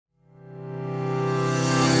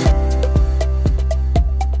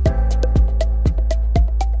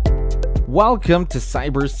Welcome to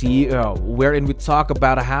CyberCEO, wherein we talk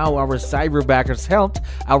about how our cyberbackers helped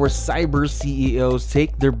our cyber CEOs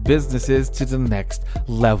take their businesses to the next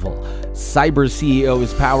level. CyberCEO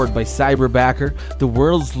is powered by Cyberbacker, the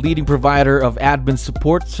world's leading provider of admin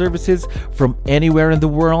support services from anywhere in the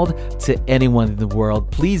world to anyone in the world.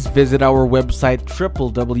 Please visit our website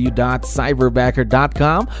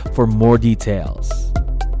www.cyberbacker.com for more details.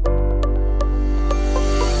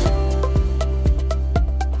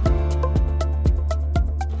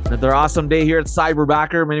 Another awesome day here at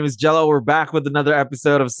Cyberbacker. My name is Jello. We're back with another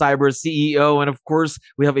episode of CyberCEO. And of course,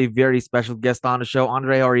 we have a very special guest on the show.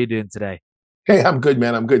 Andre, how are you doing today? Hey, I'm good,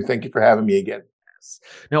 man. I'm good. Thank you for having me again.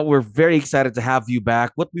 Now, we're very excited to have you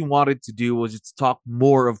back. What we wanted to do was just talk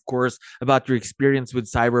more, of course, about your experience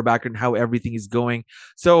with Cyberbacker and how everything is going.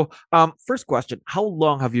 So, first question, how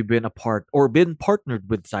long have you been been partnered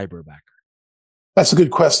with Cyberbacker? That's a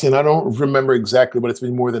good question. I don't remember exactly, but it's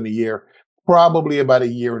been more than a year. Probably about a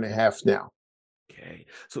year and a half now. Okay.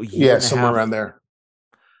 So somewhere around there.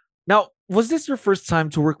 Now, was this your first time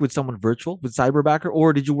to work with someone virtual with Cyberbacker,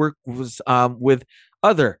 or did you work with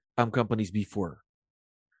other companies before?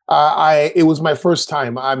 It was my first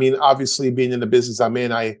time. I mean, obviously being in the business I'm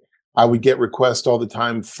in, I would get requests all the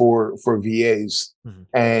time for VAs. Mm-hmm.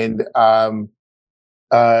 And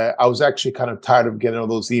I was actually kind of tired of getting all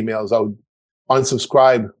those emails. I would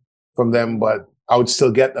unsubscribe from them, but I would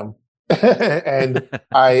still get them. And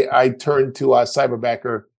I turned to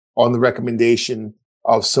Cyberbacker on the recommendation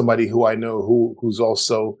of somebody who I know who's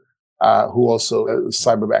also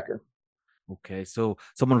Cyberbacker. Okay, so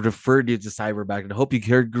someone referred you to Cyberbacker. I hope you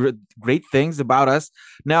heard great things about us.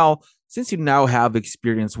 Now, since you now have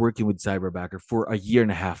experience working with Cyberbacker for a year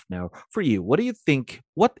and a half now, for you, what do you think?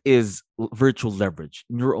 What is virtual leverage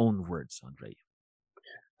in your own words, Andre?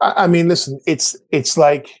 I mean, listen, it's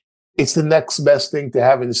like, it's the next best thing to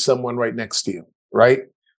having someone right next to you, right?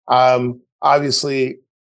 Obviously,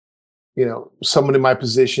 someone in my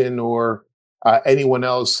position or anyone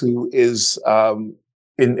else who is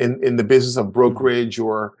in the business of brokerage,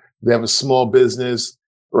 or they have a small business,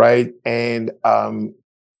 right? And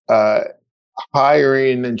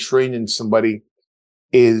hiring and training somebody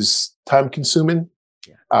is time consuming.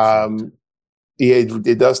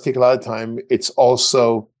 It does take a lot of time. It's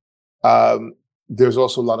also there's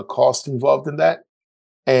also a lot of cost involved in that.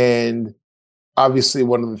 And obviously,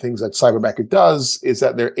 one of the things that Cyberbacker does is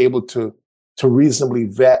that they're able to reasonably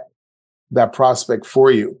vet that prospect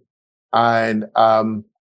for you. And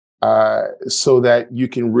so that you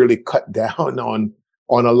can really cut down on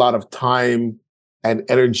a lot of time and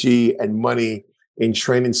energy and money in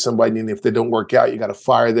training somebody. And if they don't work out, you got to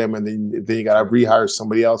fire them, and then you got to rehire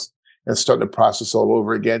somebody else and start the process all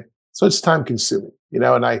over again. So it's time consuming,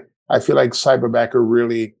 and I feel like Cyberbacker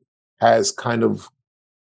really has kind of,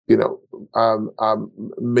 made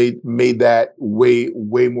that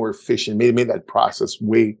way more efficient, made that process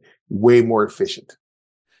way more efficient.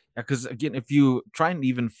 Yeah, because again, if you try and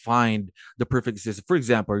even find the perfect assistant, for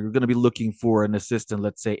example, you're going to be looking for an assistant,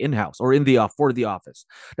 let's say in-house or for the office.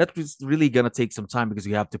 That's really going to take some time because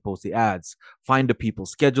you have to post the ads, find the people,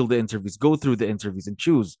 schedule the interviews, go through the interviews, and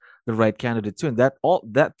choose the right candidate too. And that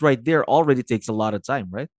right there already takes a lot of time,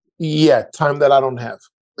 right? Yeah, time that I don't have.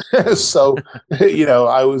 So,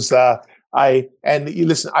 listen, I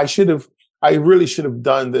really should have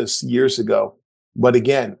done this years ago, but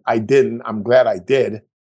again, I didn't. I'm glad I did.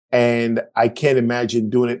 And I can't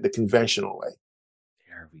imagine doing it the conventional way.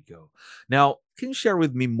 There we go. Now, can you share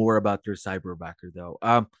with me more about your Cyberbacker though?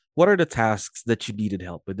 What are the tasks that you needed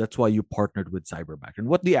help with? That's why you partnered with Cyberbacker. And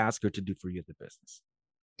what do you ask her to do for you in the business?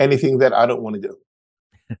 Anything that I don't want to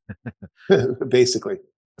do, basically.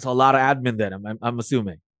 So a lot of admin then, I'm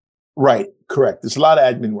assuming. Right, correct. There's a lot of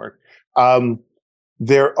admin work. I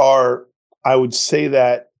would say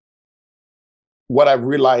that what I've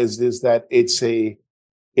realized is that it's a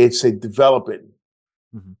development,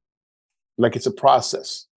 like it's a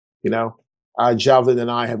process. Javelin and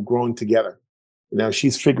I have grown together.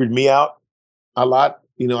 She's figured me out a lot.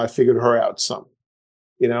 I figured her out some.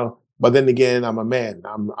 But then again, I'm a man.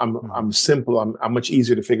 I'm simple. I'm much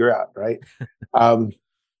easier to figure out, right?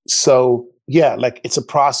 So yeah, like it's a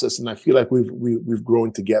process, and I feel like we've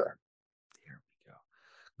grown together. There we go.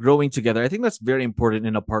 Growing together. I think that's very important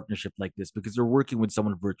in a partnership like this because you're working with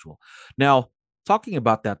someone virtual. Now, talking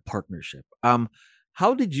about that partnership,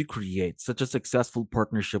 how did you create such a successful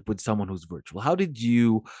partnership with someone who's virtual? How did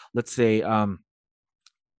you, let's say, bond,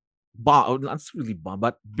 not really bond,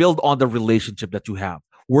 but build on the relationship that you have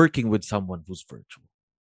working with someone who's virtual?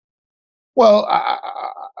 Well,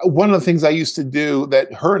 one of the things I used to do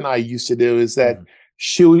that her and I used to do is that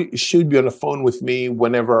she'd be on the phone with me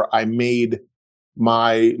whenever I made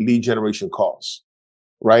my lead generation calls,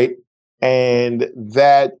 right? And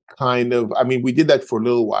that kind of, I mean, we did that for a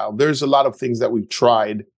little while. There's a lot of things that we've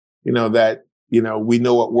tried, that, we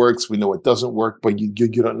know what works, we know what doesn't work, but you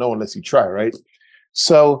don't know unless you try, right?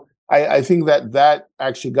 So I think that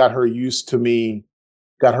actually got her used to,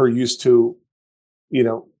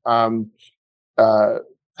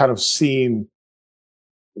 kind of seeing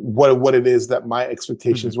what it is that my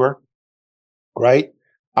expectations were, right?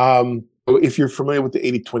 If you're familiar with the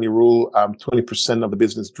 80-20 rule, 20% of the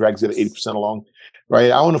business drags it at 80% along, right?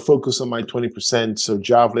 I want to focus on my 20%. So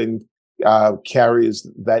Javelin carries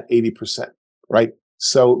that 80%, right?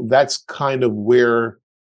 So that's kind of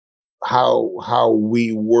how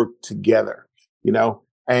we work together,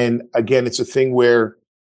 And again, it's a thing where,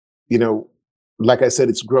 like I said,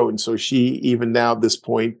 it's growing. So she, even now at this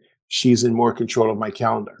point, she's in more control of my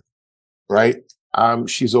calendar, right?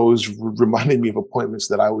 She's always reminding me of appointments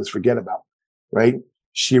that I always forget about, right?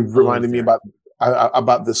 She reminded me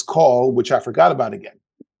about this call, which I forgot about again,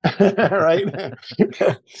 right?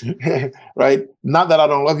 Right? Not that I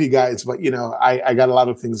don't love you guys, but I got a lot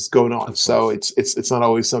of things going on, so it's not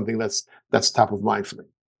always something that's top of mind for me.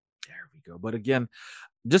 There we go. But again,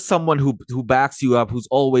 just someone who backs you up, who's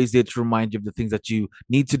always there to remind you of the things that you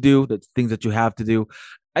need to do, the things that you have to do.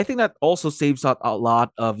 I think that also saves out a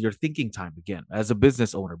lot of your thinking time again as a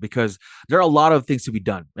business owner, because there are a lot of things to be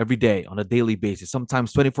done every day on a daily basis.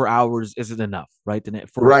 Sometimes 24 hours isn't enough, right? And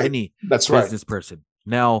for any business person.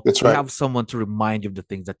 Now, you have someone to remind you of the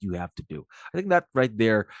things that you have to do. I think that right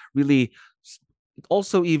there really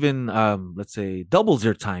also even, let's say, doubles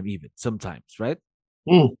your time even sometimes, right?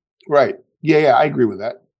 Right. Yeah, I agree with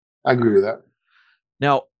that.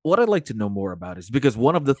 Now, what I'd like to know more about is, because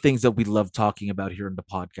one of the things that we love talking about here in the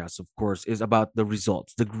podcast, of course, is about the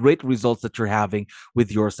results, the great results that you're having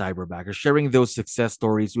with your Cyberbacker. Sharing those success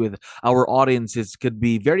stories with our audiences could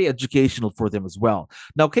be very educational for them as well.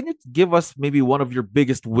 Now, can you give us maybe one of your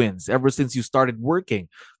biggest wins ever since you started working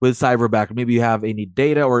with Cyberbacker? Maybe you have any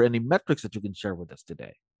data or any metrics that you can share with us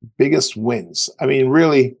today. Biggest wins. I mean,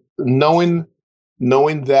 really knowing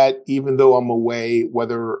that even though I'm away,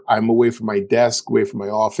 whether I'm away from my desk, away from my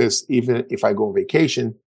office, even if I go on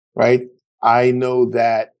vacation, right? I know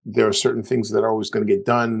that there are certain things that are always going to get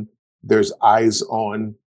done. There's eyes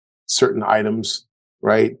on certain items,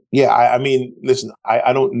 right? Yeah, I mean, listen,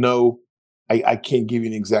 I don't know. I can't give you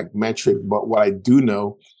an exact metric, but what I do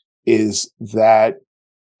know is that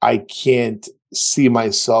I can't see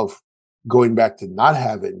myself going back to not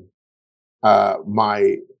having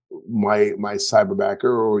my Cyberbacker,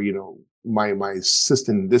 or my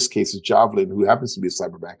assistant in this case is Javelin, who happens to be a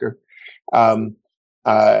Cyberbacker.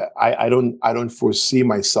 I don't foresee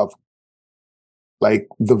myself, like,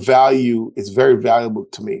 the value is very valuable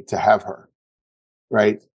to me to have her,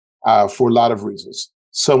 right? For a lot of reasons.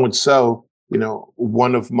 So much so,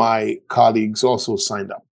 one of my colleagues also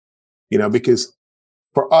signed up, because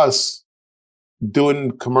for us,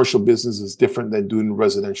 doing commercial business is different than doing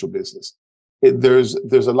residential business. There's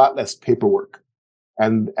a lot less paperwork,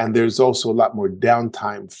 and there's also a lot more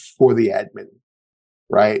downtime for the admin,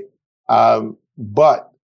 right?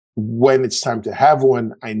 But when it's time to have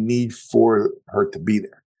one, I need for her to be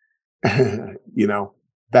there.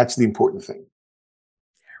 That's the important thing.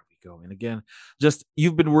 There we go. And again, just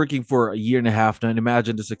you've been working for a year and a half now, and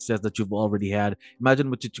imagine the success that you've already had.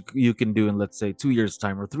 Imagine what you can do in, let's say, 2 years'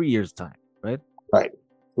 time or 3 years' time, right?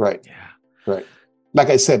 Right. Yeah. Right. Like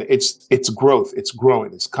I said, it's growth. It's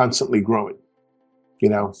growing. It's constantly growing.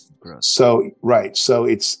 So right. So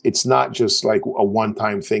it's not just like a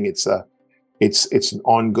one-time thing. It's an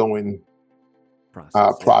ongoing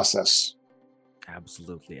process.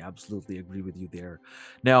 Absolutely agree with you there.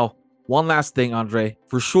 Now, one last thing, Andre.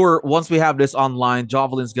 For sure, once we have this online,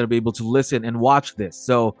 Javelin's going to be able to listen and watch this.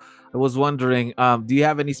 So I was wondering, do you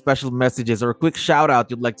have any special messages or a quick shout out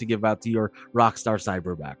you'd like to give out to your rockstar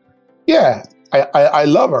Cyberbacker? Yeah, I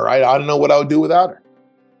love her. I don't know what I would do without her.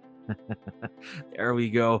 There we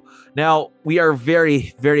go. Now, we are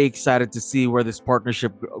very, very excited to see where this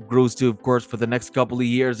partnership grows to, of course, for the next couple of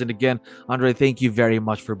years. And again, Andre, thank you very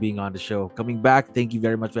much for being on the show. Coming back, thank you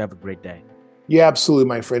very much. Have a great day. Yeah, absolutely,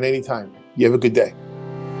 my friend. Anytime. You have a good day.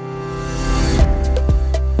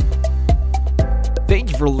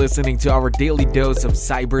 Thank you for listening to our daily dose of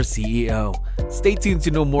Cyber CEO. Stay tuned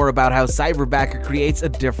to know more about how Cyberbacker creates a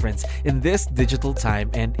difference in this digital time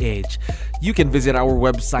and age. You can visit our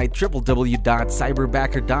website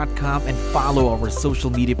www.cyberbacker.com and follow our social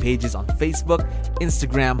media pages on Facebook,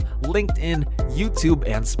 Instagram, LinkedIn, YouTube,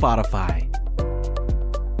 and Spotify.